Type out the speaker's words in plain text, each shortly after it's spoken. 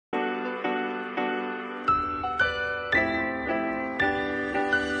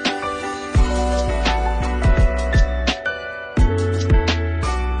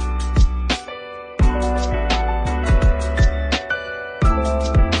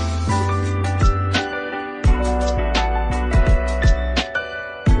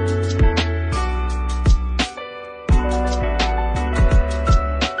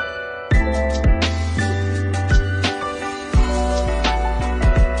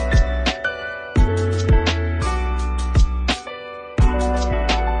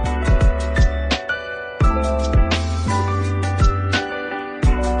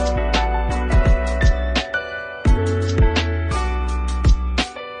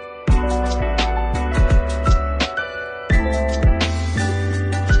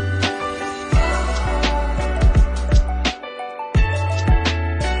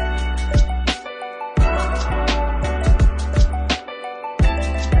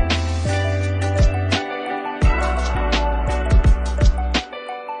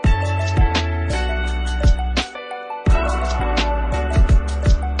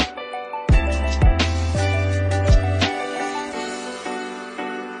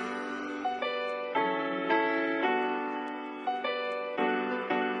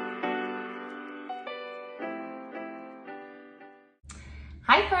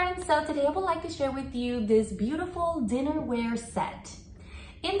Hi friends, so today I would like to share with you this beautiful dinnerware set.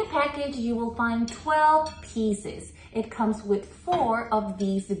 In the package, you will find 12 pieces. It comes with 4 of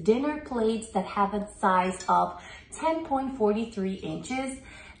these dinner plates that have a size of 10.43 inches.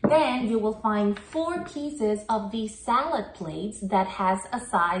 Then you will find 4 pieces of these salad plates that has a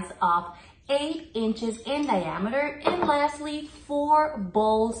size of 8 inches in diameter, and lastly 4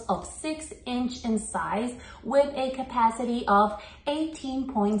 bowls of 6 inch in size with a capacity of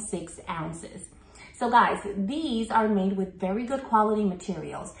 18.6 ounces. So guys, these are made with very good quality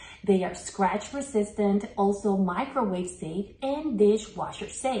materials. They are scratch resistant, also microwave safe and dishwasher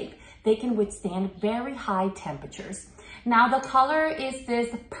safe. They can withstand very high temperatures. Now the color is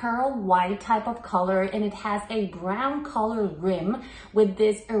this pearl white type of color, and it has a brown color rim with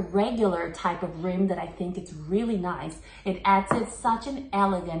this irregular type of rim that I think it's really nice. It adds it such an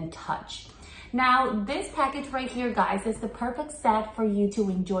elegant touch. Now this package right here, guys, is the perfect set for you to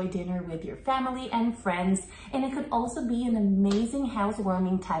enjoy dinner with your family and friends, and it could also be an amazing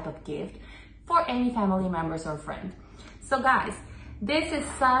housewarming type of gift for any family members or friend. So guys, this is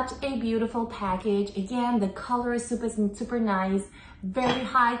such a beautiful package. Again, the color is super nice, very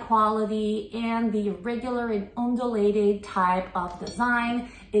high quality, and the irregular and undulated type of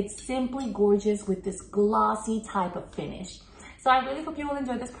design. It's simply gorgeous with this glossy type of finish. So I really hope you will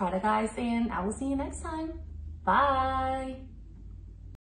enjoy this product, guys, and I will see you next time. Bye.